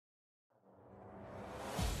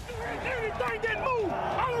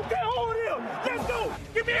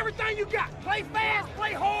Give me everything you got. Play fast,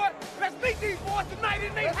 play hard. Let's beat these boys tonight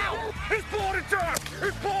in their house. It's party time.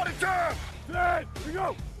 It's party time. Here we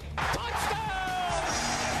go. Touchdown!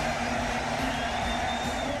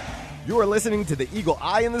 You are listening to the Eagle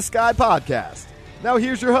Eye in the Sky podcast. Now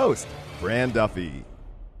here's your host, Fran Duffy.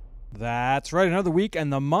 That's right. Another week,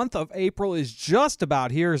 and the month of April is just about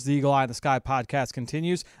here as the Eagle Eye in the Sky podcast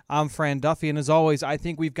continues. I'm Fran Duffy, and as always, I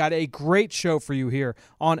think we've got a great show for you here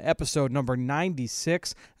on episode number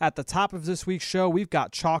 96. At the top of this week's show, we've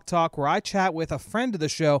got Chalk Talk, where I chat with a friend of the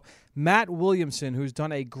show, Matt Williamson, who's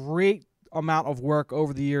done a great amount of work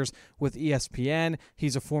over the years with ESPN.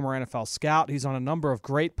 He's a former NFL scout. He's on a number of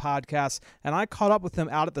great podcasts, and I caught up with him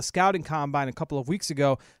out at the Scouting Combine a couple of weeks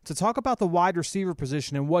ago to talk about the wide receiver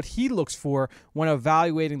position and what he looks for when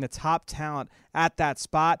evaluating the top talent at that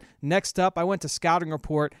spot. Next up, I went to Scouting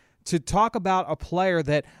Report to talk about a player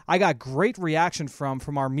that I got great reaction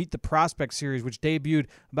from our Meet the Prospect series, which debuted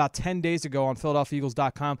about 10 days ago on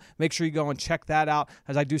PhiladelphiaEagles.com. Make sure you go and check that out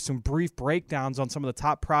as I do some brief breakdowns on some of the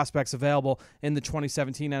top prospects available in the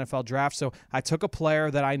 2017 NFL Draft. So I took a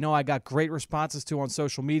player that I know I got great responses to on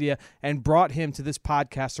social media and brought him to this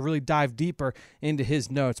podcast to really dive deeper into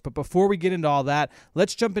his notes. But before we get into all that,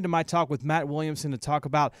 let's jump into my talk with Matt Williamson to talk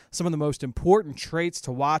about some of the most important traits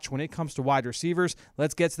to watch when it comes to wide receivers.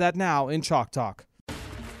 Let's get to that now in Chalk Talk.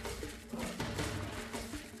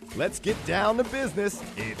 Let's get down to business.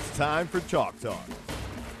 It's time for Chalk Talk.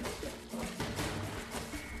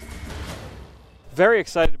 Very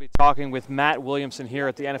excited to be talking with Matt Williamson here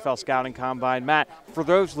at the NFL Scouting Combine. Matt, for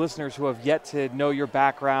those listeners who have yet to know your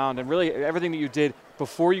background and really everything that you did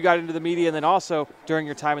before you got into the media and then also during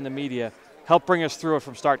your time in the media, help bring us through it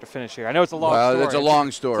from start to finish here. I know it's a long story. Well, it's a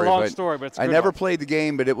long story. It's a long story, but it's a good I never one. played the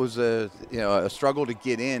game, but it was a struggle to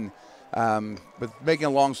get in. But making a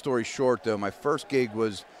long story short, though, my first gig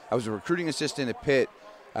was I was a recruiting assistant at Pitt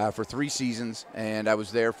for 3 seasons, and I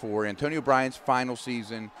was there for Antonio Bryant's final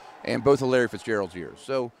season and both of Larry Fitzgerald's years.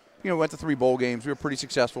 So, went to 3 bowl games. We were pretty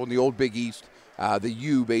successful in the old Big East. The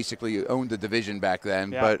U basically owned the division back then,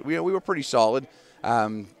 but we were pretty solid.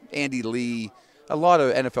 Andy Lee, a lot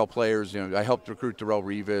of NFL players. I helped recruit Darrelle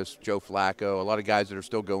Revis, Joe Flacco, a lot of guys that are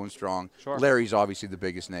still going strong. Sure. Larry's obviously the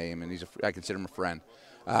biggest name, and I consider him a friend.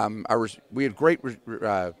 We had great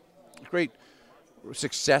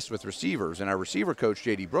success with receivers, and our receiver coach,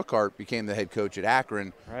 J.D. Brookhart, became the head coach at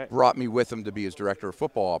Akron, brought me with him to be his director of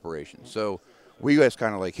football operations. So we guys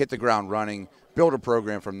kind of hit the ground running, build a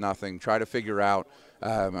program from nothing, try to figure out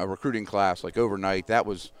a recruiting class overnight. That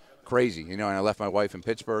was crazy, and I left my wife in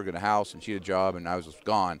Pittsburgh in a house, and she had a job, and I was just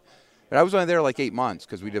gone. But I was only there 8 months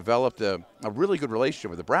because we developed a really good relationship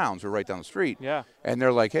with the Browns, who were right down the street. Yeah. And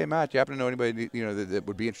they're like, "Hey, Matt, do you happen to know anybody that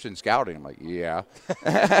would be interested in scouting?" I'm like, "Yeah."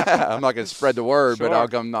 I'm not going to spread the word, but I'll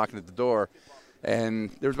come knocking at the door. And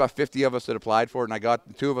there was about 50 of us that applied for it,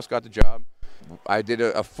 and 2 of us got the job. I did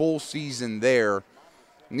a full season there.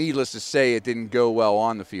 Needless to say, it didn't go well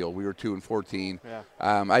on the field. We were 2-14. Yeah.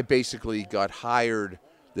 I basically got hired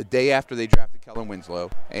the day after they drafted Kellen Winslow,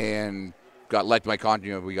 and got let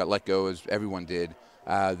we got let go, as everyone did,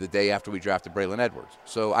 the day after we drafted Braylon Edwards.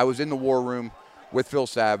 So I was in the war room with Phil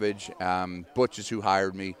Savage. Butch is who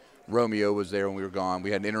hired me. Romeo was there when we were gone.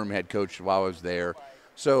 We had an interim head coach while I was there.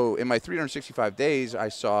 So in my 365 days, I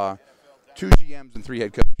saw 2 GMs and 3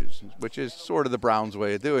 head coaches, which is sort of the Browns'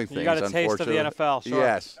 way of doing things. You got a taste of the NFL, sure.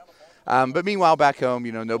 Yes. But meanwhile, back home,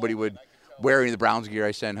 nobody would wear any of the Browns gear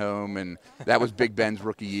I sent home, and that was Big Ben's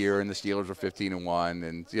rookie year, and the Steelers were 15-1,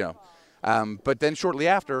 and but then shortly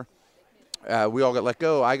after, we all got let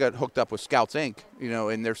go. I got hooked up with Scouts Inc.,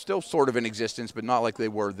 and they're still sort of in existence, but not like they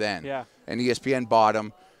were then. Yeah. And ESPN bought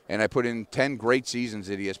them, and I put in 10 great seasons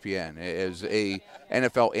at ESPN as a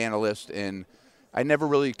NFL analyst, and I never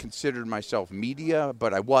really considered myself media,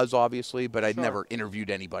 but I was obviously, but I'd never interviewed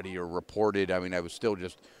anybody or reported. I mean, I was still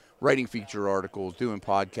just writing feature articles, doing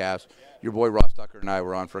podcasts. Your boy Ross Tucker and I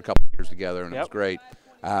were on for a couple of years together, and it was great.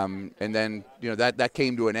 And then, that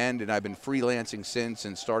came to an end, and I've been freelancing since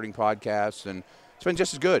and starting podcasts, and it's been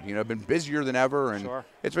just as good. I've been busier than ever, and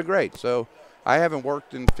it's been great. So I haven't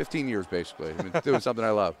worked in 15 years, basically. I've been doing something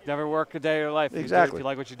I love. Never work a day of your life. Exactly. If you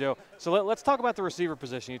like what you do. So let's talk about the receiver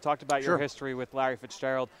position. You talked about your history with Larry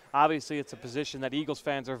Fitzgerald. Obviously, it's a position that Eagles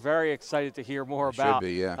fans are very excited to hear more about. Should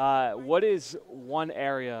be, yeah. What is one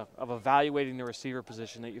area of evaluating the receiver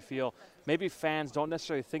position that you feel maybe fans don't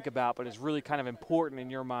necessarily think about, but is really kind of important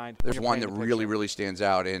in your mind? There's one that really, really stands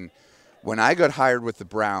out. And when I got hired with the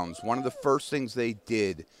Browns, one of the first things they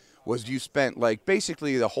did was you spent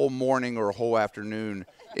basically the whole morning or a whole afternoon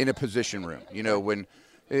in a position room. When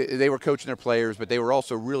they were coaching their players, but they were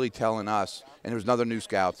also really telling us, and there was another new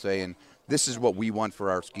scout saying, this is what we want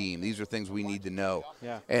for our scheme. These are things we need to know.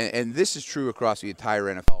 Yeah. And this is true across the entire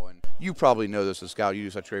NFL. And you probably know this as a scout. You do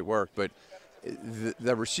such great work. But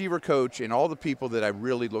the receiver coach and all the people that I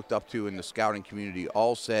really looked up to in the scouting community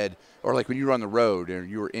all said, or like when you were on the road and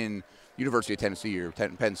you were in University of Tennessee or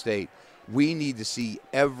Penn State, we need to see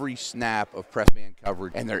every snap of press man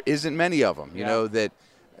coverage. And there isn't many of them, you know, that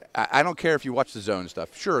I don't care if you watch the zone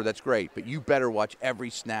stuff. Sure, that's great. But you better watch every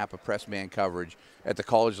snap of press man coverage at the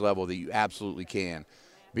college level that you absolutely can.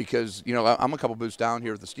 Because, you know, I'm a couple booths down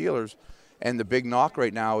here with the Steelers, and the big knock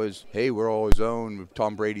right now is, hey, we're always zone.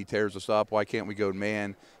 Tom Brady tears us up. Why can't we go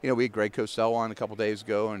man? You know, we had Greg Cosell on a couple days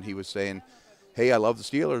ago, and he was saying, hey, I love the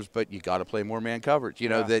Steelers, but you got to play more man coverage. You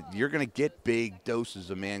know, that you're going to get big doses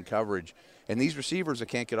of man coverage. And these receivers that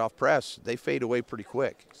can't get off press, they fade away pretty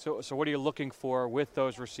quick. So what are you looking for with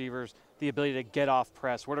those receivers, the ability to get off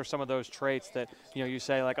press? What are some of those traits that, you know, you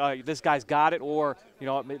say like, oh, this guy's got it, or, you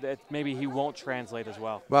know, maybe he won't translate as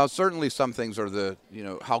well? Well, certainly some things are the, you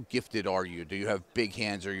know, how gifted are you? Do you have big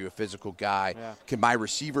hands? Are you a physical guy? Yeah. Can my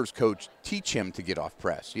receivers coach teach him to get off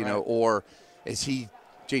press, you know, or is he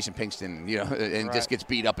Jason Pinkston, you know, and just gets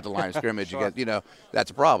beat up at the line of scrimmage? Sure. You know,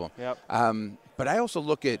 that's a problem. Yep. But I also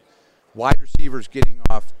look at wide receivers getting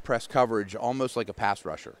off press coverage almost like a pass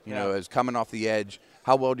rusher, you know, as coming off the edge.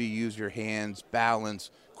 How well do you use your hands,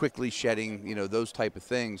 balance, quickly shedding, you know, those type of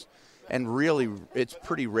things. And really, it's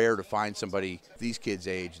pretty rare to find somebody these kids'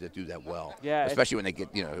 age that do that well. Yeah, especially when they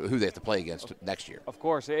get, you know, who they have to play against next year. Of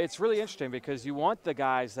course, it's really interesting because you want the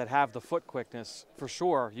guys that have the foot quickness for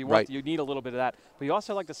sure. You want you need a little bit of that, but you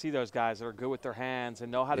also like to see those guys that are good with their hands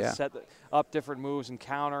and know how to set up different moves and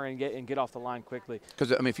counter and get off the line quickly.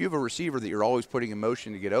 Because I mean, if you have a receiver that you're always putting in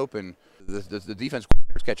motion to get open, the defense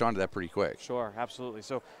coordinators catch on to that pretty quick. Sure, absolutely.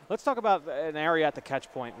 So let's talk about an area at the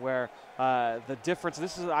catch point where the difference.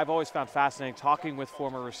 This is I've always found fascinating talking with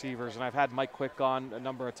former receivers, and I've had Mike Quick on a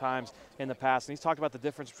number of times in the past, and he's talked about the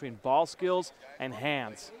difference between ball skills and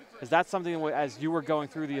hands. Is that something, as you were going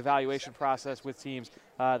through the evaluation process with teams,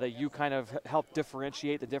 that you kind of helped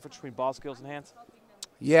differentiate the difference between ball skills and hands?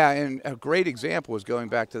 Yeah, and a great example was going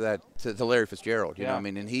back to that to Larry Fitzgerald. You know, I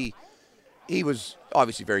mean, and he was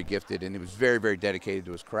obviously very gifted, and he was very, very dedicated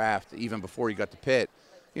to his craft even before he got to Pitt.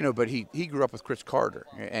 You know, but he grew up with Chris Carter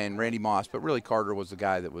and Randy Moss, but really Carter was the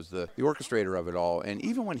guy that was the orchestrator of it all. And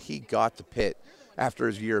even when he got to Pitt after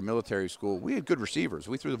his year of military school, we had good receivers.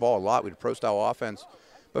 We threw the ball a lot. We had a pro-style offense.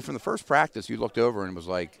 But from the first practice, you looked over and was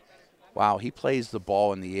like, wow, he plays the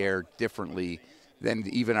ball in the air differently than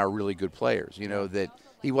even our really good players. You know, that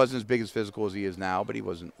he wasn't as big as physical as he is now, but he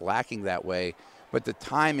wasn't lacking that way. But the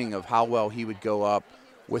timing of how well he would go up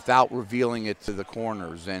without revealing it to the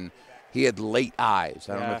corners, and he had late eyes.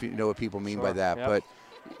 I don't know if you know what people mean by that, but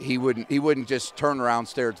he wouldn't just turn around,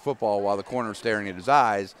 stare at the football while the corner's staring at his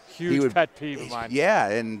eyes. Huge pet peeve of mine. Yeah,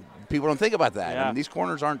 and people don't think about that. And these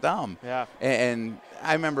corners aren't dumb. Yeah. And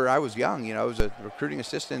I remember I was young. You know, I was a recruiting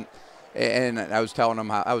assistant, and I was telling him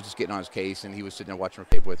how I was just getting on his case, and he was sitting there watching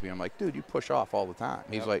tape with me. I'm like, dude, you push off all the time.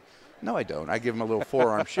 He's like, no, I don't. I give him a little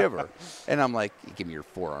forearm shiver. And I'm like, give me your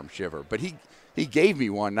forearm shiver. But he gave me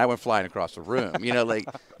one, and I went flying across the room. You know, like,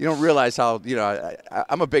 you don't realize how, you know,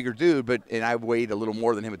 I'm a bigger dude, and I weighed a little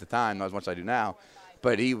more than him at the time, not as much as I do now.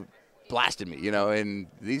 But he blasted me, you know, and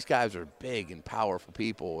these guys are big and powerful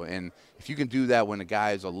people. And if you can do that when a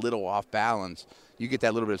guy is a little off balance, you get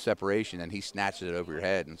that little bit of separation, and he snatches it over your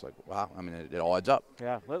head, and it's like, wow, I mean, it all adds up.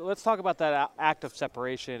 Yeah, let's talk about that act of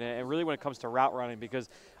separation, and really when it comes to route running, because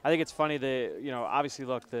I think it's funny that, you know, obviously,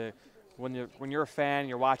 look, when you're a fan,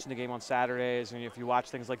 you're watching the game on Saturdays, and if you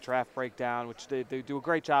watch things like Draft Breakdown, which they do a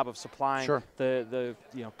great job of supplying the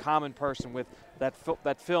you know, common person with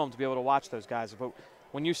that film to be able to watch those guys. But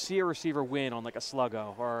when you see a receiver win on like a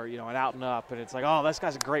sluggo or, you know, an out and up, and it's like, oh, this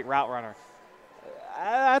guy's a great route runner.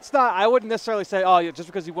 That's not. I wouldn't necessarily say, oh, just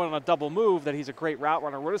because he won on a double move that he's a great route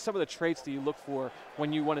runner. What are some of the traits that you look for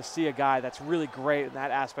when you want to see a guy that's really great in that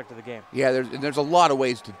aspect of the game? Yeah, there's a lot of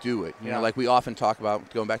ways to do it. You know, like we often talk about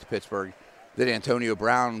going back to Pittsburgh, that Antonio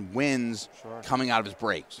Brown wins coming out of his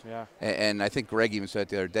breaks. Yeah. And I think Greg even said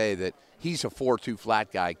the other day that he's a 4-2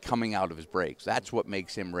 flat guy coming out of his breaks. That's what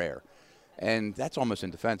makes him rare. And that's almost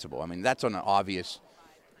indefensible. I mean, that's on an obvious,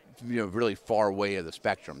 you know, really far away of the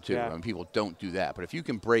spectrum, too. I mean, people don't do that. But if you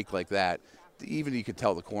can break like that, even you could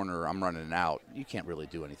tell the corner, I'm running it out, you can't really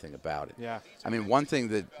do anything about it. Yeah. I mean, one thing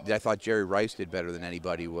that I thought Jerry Rice did better than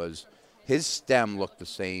anybody was his stem looked the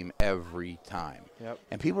same every time. Yep.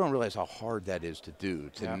 And people don't realize how hard that is to do,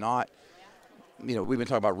 to not, you know, we've been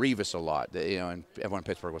talking about Revis a lot, you know, and everyone in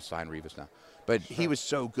Pittsburgh wants to sign Revis now. But he was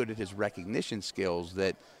so good at his recognition skills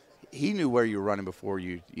that he knew where you were running before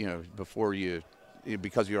you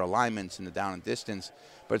because of your alignments and the down and distance.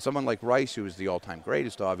 But someone like Rice, who is the all-time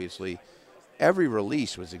greatest, obviously, every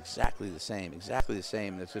release was exactly the same.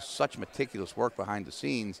 There's just such meticulous work behind the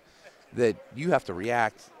scenes that you have to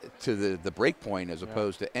react to the break point as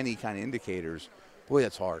opposed to any kind of indicators. Boy,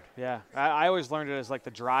 that's hard. Yeah, I always learned it as like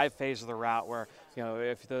the drive phase of the route where,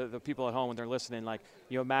 if the people at home, when they're listening, like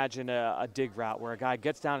you imagine a dig route where a guy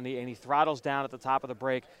gets down and he throttles down at the top of the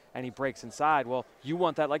break and he breaks inside. Well, you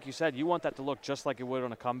want that, like you said, you want that to look just like it would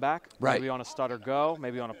on a comeback. Right. Maybe on a stutter go,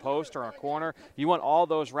 maybe on a post or a corner. You want all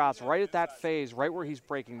those routes right at that phase, right where he's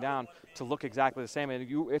breaking down, to look exactly the same. And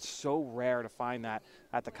it's so rare to find that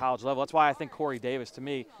at the college level. That's why I think Corey Davis, to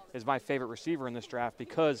me, is my favorite receiver in this draft,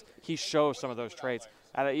 because he shows some of those traits.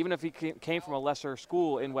 Even if he came from a lesser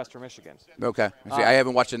school in Western Michigan. Okay. See, I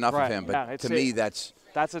haven't watched enough of him, but yeah, to me that's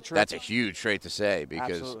a trait. That's a huge trait to say,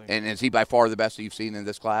 because Absolutely. And is he by far the best that you've seen in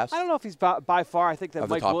this class? I don't know if he's by far. I think that Of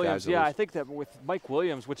the Mike top Williams. guys, at Yeah, I least. think that with Mike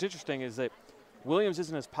Williams, what's interesting is that Williams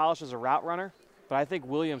isn't as polished as a route runner, but I think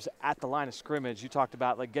Williams at the line of scrimmage, you talked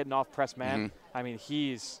about like getting off press man. Mm-hmm. I mean,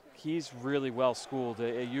 he's really well schooled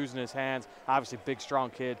using his hands. Obviously, big, strong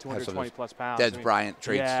kid, 220 plus pounds. Des Bryant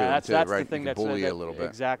traits to him, that's too, that's right? the thing He can that's bully you a little bit.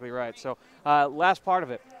 Exactly right. So, last part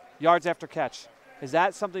of it, yards after catch. Is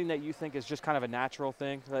that something that you think is just kind of a natural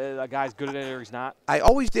thing? A guy's good at it or he's not? I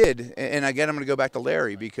always did, and again, I'm going to go back to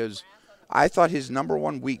Larry, because I thought his number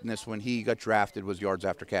one weakness when he got drafted was yards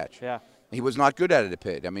after catch. Yeah. He was not good at it at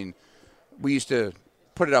Pitt. I mean, we used to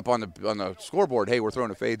put it up on the scoreboard, hey, we're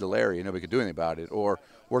throwing a fade to Larry, and nobody could do anything about it, or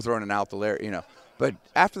we're throwing an out to Larry, But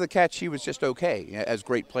after the catch, he was just okay, as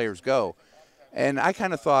great players go. And I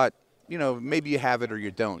kind of thought, maybe you have it or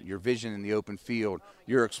you don't. Your vision in the open field,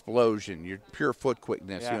 your explosion, your pure foot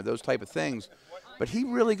quickness, those type of things. But he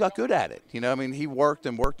really got good at it. He worked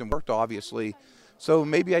and worked and worked, obviously. So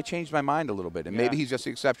maybe I changed my mind a little bit, and maybe he's just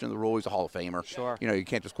the exception to the rule. He's a Hall of Famer. Sure. You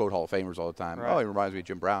can't just quote Hall of Famers all the time. Right. Oh, he reminds me of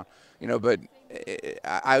Jim Brown. But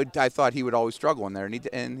I thought he would always struggle in there,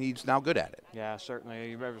 and he's now good at it. Yeah,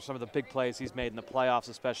 certainly. You remember some of the big plays he's made in the playoffs,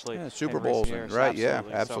 especially. Yeah, Super in recent Bowls, years. right? Absolutely.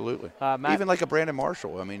 Yeah, absolutely. So, Matt, even like a Brandon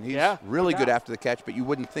Marshall. He's really no good doubt. after the catch, but you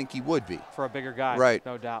wouldn't think he would be. For a bigger guy, Right.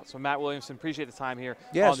 No doubt. So, Matt Williamson, appreciate the time here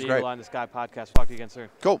Yeah, on it's the great. Eagle Eye in the Sky podcast. Talk to you again soon.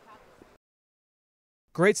 Cool.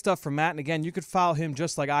 Great stuff from Matt. And again, you could follow him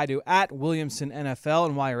just like I do at Williamson NFL.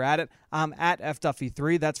 And while you're at it, I'm at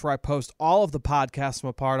FDuffy3. That's where I post all of the podcasts I'm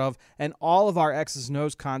a part of and all of our X's and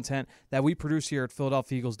O's content that we produce here at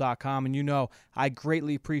PhiladelphiaEagles.com. And I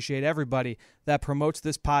greatly appreciate everybody that promotes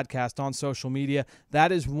this podcast on social media.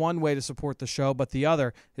 That is one way to support the show, but the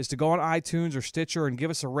other is to go on iTunes or Stitcher and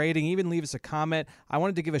give us a rating, even leave us a comment. I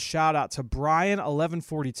wanted to give a shout out to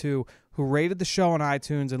Brian1142, who rated the show on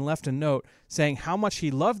iTunes and left a note saying how much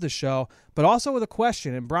he loved the show, but also with a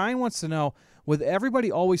question. And Brian wants to know, with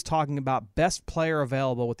everybody always talking about best player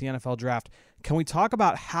available with the NFL draft, can we talk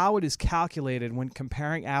about how it is calculated when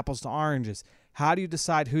comparing apples to oranges? How do you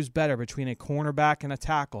decide who's better between a cornerback and a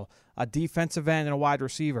tackle, a defensive end and a wide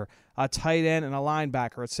receiver, a tight end and a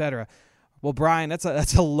linebacker, etc.? Well, Brian, that's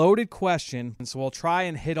a loaded question, and so we'll try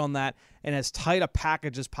and hit on that in as tight a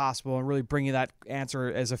package as possible and really bring you that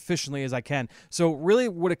answer as efficiently as I can. So really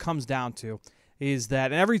what it comes down to is that,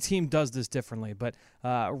 and every team does this differently, but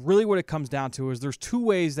really what it comes down to is there's two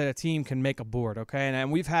ways that a team can make a board, okay?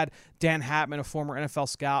 And we've had Dan Hatman, a former NFL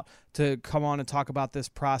scout, to come on and talk about this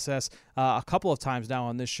process a couple of times now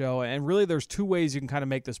on this show, and really there's two ways you can kind of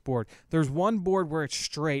make this board. There's one board where it's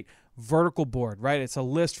straight, vertical board, right? It's a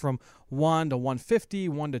list from 1 to 150,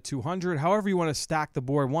 1 to 200, however you want to stack the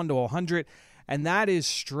board, 1 to 100, and that is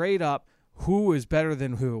straight up who is better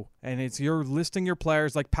than who. And you're listing your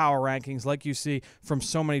players like power rankings, like you see from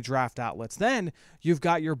so many draft outlets. Then you've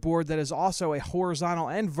got your board that is also a horizontal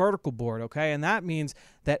and vertical board, okay? And that means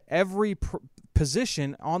that every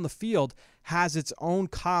position on the field has its own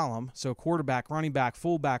column, so quarterback, running back,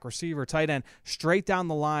 fullback, receiver, tight end, straight down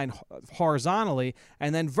the line horizontally,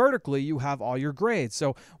 and then vertically you have all your grades.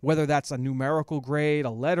 So whether that's a numerical grade, a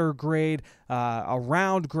letter grade, a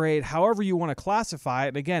round grade, however you want to classify it,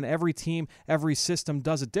 and again, every team, every system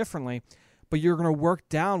does it differently, but you're going to work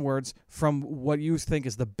downwards from what you think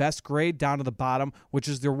is the best grade down to the bottom, which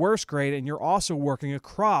is the worst grade, and you're also working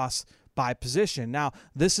across by position. Now,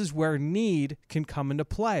 this is where need can come into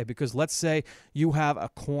play, because let's say you have a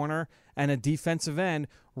corner and a defensive end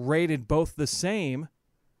rated both the same.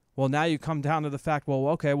 Well, now you come down to the fact,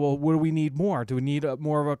 what do we need more? Do we need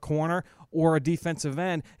more of a corner or a defensive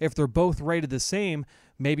end? If they're both rated the same,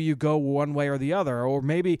 maybe you go one way or the other. Or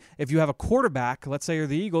maybe if you have a quarterback, let's say you're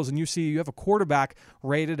the Eagles, and you have a quarterback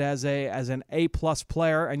rated as an A+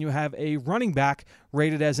 player, and you have a running back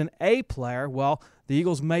rated as an A player, well, the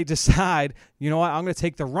Eagles may decide, you know what, I'm going to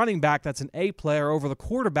take the running back that's an A player over the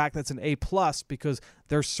quarterback that's an A+, because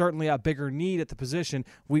there's certainly a bigger need at the position.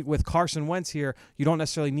 With Carson Wentz here, you don't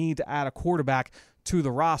necessarily need to add a quarterback to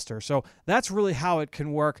the roster. So that's really how it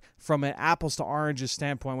can work from an apples to oranges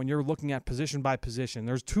standpoint when you're looking at position by position.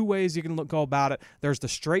 There's two ways you can go about it. There's the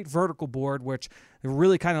straight vertical board, which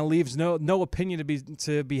really kind of leaves no opinion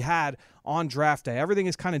to be had on draft day. Everything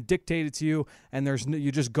is kind of dictated to you, and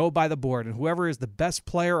you just go by the board, and whoever is the best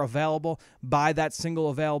player available by that single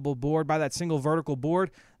available board, by that single vertical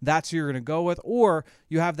board, that's who you're going to go with. Or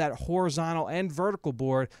you have that horizontal and vertical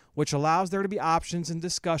board, which allows there to be options and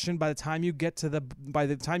discussion by the time you get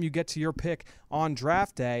to your pick on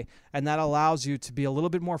draft day, and that allows you to be a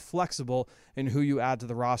little bit more flexible in who you add to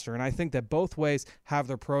the roster. And I think that both ways have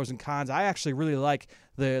their pros and cons. I actually really like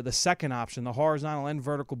the second option, the horizontal and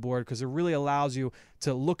vertical board, because it really allows you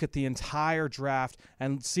to look at the entire draft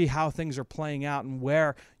and see how things are playing out and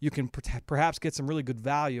where you can perhaps get some really good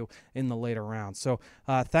value in the later rounds. So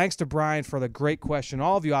thanks to Brian for the great question.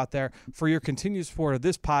 All of you out there for your continued support of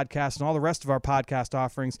this podcast and all the rest of our podcast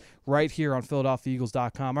offerings right here on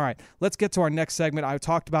PhiladelphiaEagles.com. All right, let's get to our next segment. I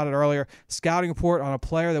talked about it earlier, scouting report on a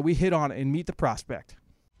player that we hit on in Meet the Prospect.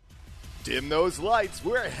 Dim those lights.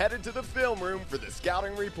 We're headed to the film room for the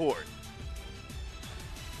scouting report.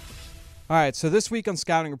 All right, so this week on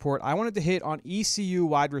Scouting Report, I wanted to hit on ECU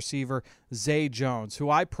wide receiver Zay Jones,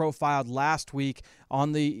 who I profiled last week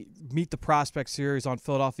on the Meet the Prospect series on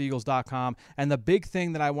PhiladelphiaEagles.com. And the big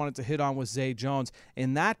thing that I wanted to hit on was Zay Jones.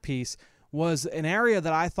 In that piece was an area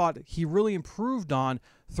that I thought he really improved on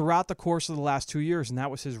throughout the course of the last 2 years, and that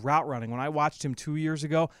was his route running. When I watched him 2 years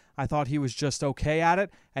ago, I thought he was just okay at it,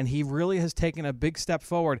 and he really has taken a big step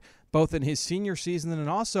forward, both in his senior season and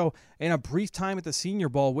also in a brief time at the Senior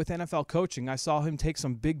Bowl with NFL coaching. I saw him take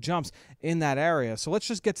some big jumps in that area. So let's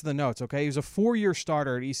just get to the notes, okay? He was a 4-year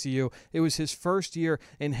starter at ECU. It was his first year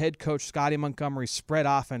in head coach Scotty Montgomery's spread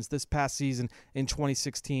offense this past season in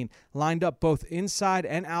 2016. Lined up both inside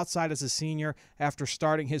and outside as a senior after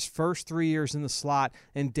starting his first 3 years in the slot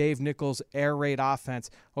in Dave Nichols' air raid offense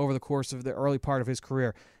over the course of the early part of his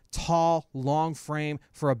career. Tall, long frame.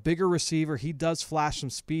 For a bigger receiver, he does flash some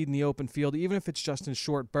speed in the open field, even if it's just in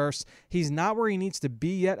short bursts. He's not where he needs to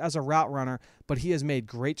be yet as a route runner, but he has made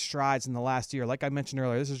great strides in the last year. Like I mentioned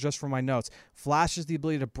earlier, this is just from my notes. Flashes the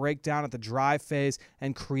ability to break down at the drive phase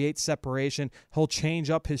and create separation. He'll change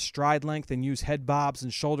up his stride length and use head bobs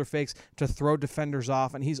and shoulder fakes to throw defenders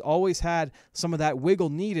off, and he's always had some of that wiggle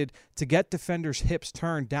needed to get defenders' hips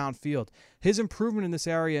turned downfield. His improvement in this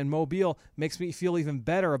area in Mobile makes me feel even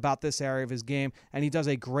better about this area of his game, and he does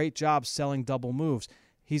a great job selling double moves.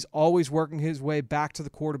 He's always working his way back to the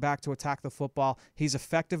quarterback to attack the football. He's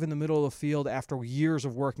effective in the middle of the field after years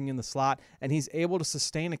of working in the slot, and he's able to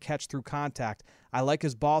sustain a catch through contact. I like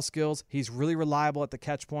his ball skills. He's really reliable at the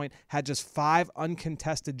catch point, had just 5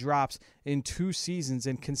 uncontested drops in 2 seasons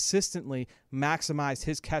and consistently maximized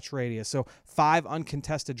his catch radius. So 5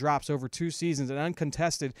 uncontested drops over 2 seasons, and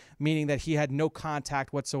uncontested meaning that he had no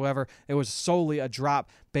contact whatsoever. It was solely a drop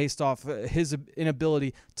based off his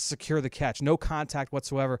inability to secure the catch. No contact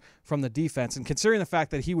whatsoever from the defense. And considering the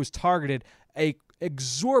fact that he was targeted a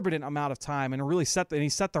exorbitant amount of time and really set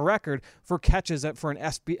the record for catches for an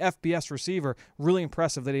FBS receiver. Really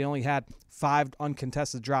impressive that he only had 5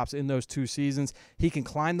 uncontested drops in those 2 seasons. He can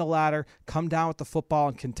climb the ladder, come down with the football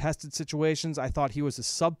in contested situations. I thought he was a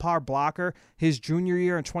subpar blocker his junior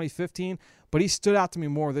year in 2015, but he stood out to me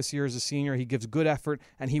more this year as a senior. He gives good effort,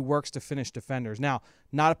 and he works to finish defenders. Now,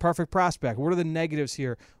 not a perfect prospect. What are the negatives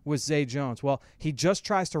here with Zay Jones? Well, he just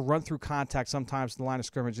tries to run through contact sometimes in the line of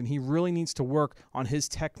scrimmage, and he really needs to work on his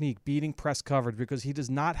technique, beating press coverage, because he does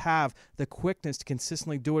not have the quickness to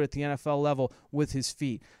consistently do it at the NFL level with his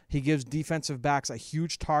feet. He gives defensive backs a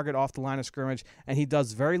huge target off the line of scrimmage, and he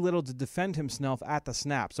does very little to defend himself at the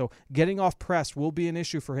snap. So getting off press will be an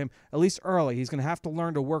issue for him, at least early. He's going to have to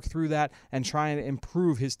learn to work through that and try and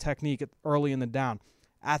improve his technique early in the down.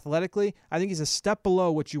 Athletically, I think he's a step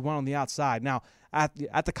below what you want on the outside. Now, at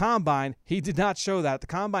the Combine, he did not show that. At the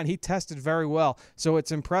Combine, he tested very well. So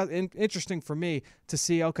it's interesting for me to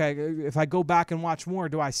see, okay, if I go back and watch more,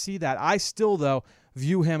 do I see that? I still, though,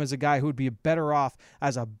 view him as a guy who would be better off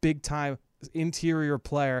as a big-time interior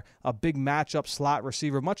player, a big matchup slot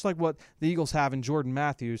receiver, much like what the Eagles have in Jordan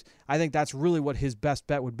Matthews. I think that's really what his best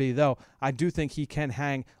bet would be, though I do think he can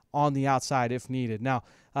hang on the outside if needed. Now,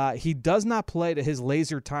 he does not play to his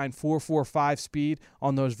laser time 4.45 speed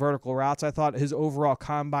on those vertical routes. I thought his overall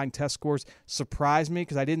combine test scores surprised me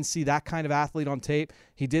because I didn't see that kind of athlete on tape.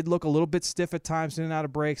 He did look a little bit stiff at times in and out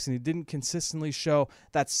of breaks, and he didn't consistently show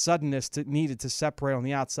that suddenness needed to separate on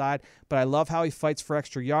the outside. But I love how he fights for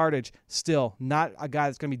extra yardage. Still, not a guy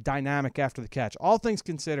that's going to be dynamic after the catch. All things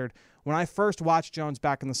considered, when I first watched Jones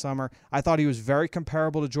back in the summer, I thought he was very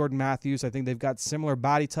comparable to Jordan Matthews. I think they've got similar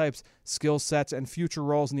body types, skill sets, and future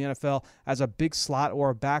roles in the NFL as a big slot or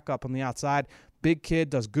a backup on the outside. Big kid,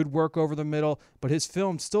 does good work over the middle, but his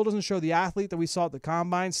film still doesn't show the athlete that we saw at the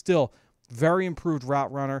Combine. Still, very improved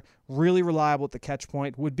route runner, really reliable at the catch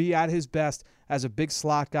point, would be at his best as a big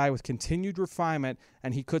slot guy with continued refinement,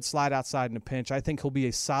 and he could slide outside in a pinch. I think he'll be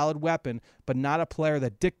a solid weapon, but not a player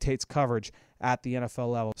that dictates coverage at the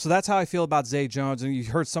NFL level. So that's how I feel about Zay Jones, and you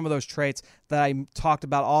heard some of those traits that I talked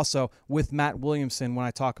about also with Matt Williamson when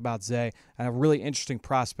I talk about Zay, and a really interesting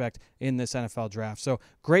prospect in this NFL draft. So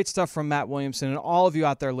great stuff from Matt Williamson, and all of you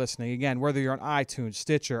out there listening, again, whether you're on iTunes,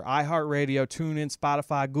 Stitcher, iHeartRadio, TuneIn,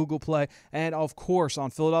 Spotify, Google Play, and of course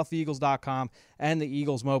on PhiladelphiaEagles.com and the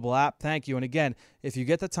Eagles mobile app. Thank you. And again, if you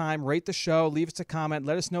get the time, rate the show, leave us a comment,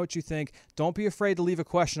 let us know what you think. Don't be afraid to leave a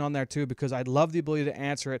question on there too, because I'd love the ability to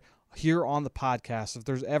answer it here on the podcast. If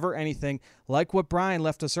there's ever anything like what Brian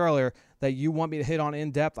left us earlier that you want me to hit on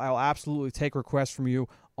in depth, I'll absolutely take requests from you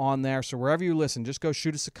on there. So wherever you listen, just go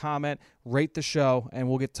shoot us a comment, rate the show, and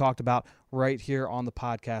we'll get talked about right here on the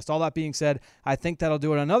podcast. All that being said, I think that'll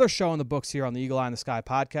do it. Another show in the books here on the Eagle Eye in the Sky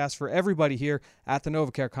podcast. For everybody here at the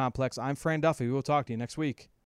NovaCare Complex, I'm Fran Duffy. We will talk to you next week.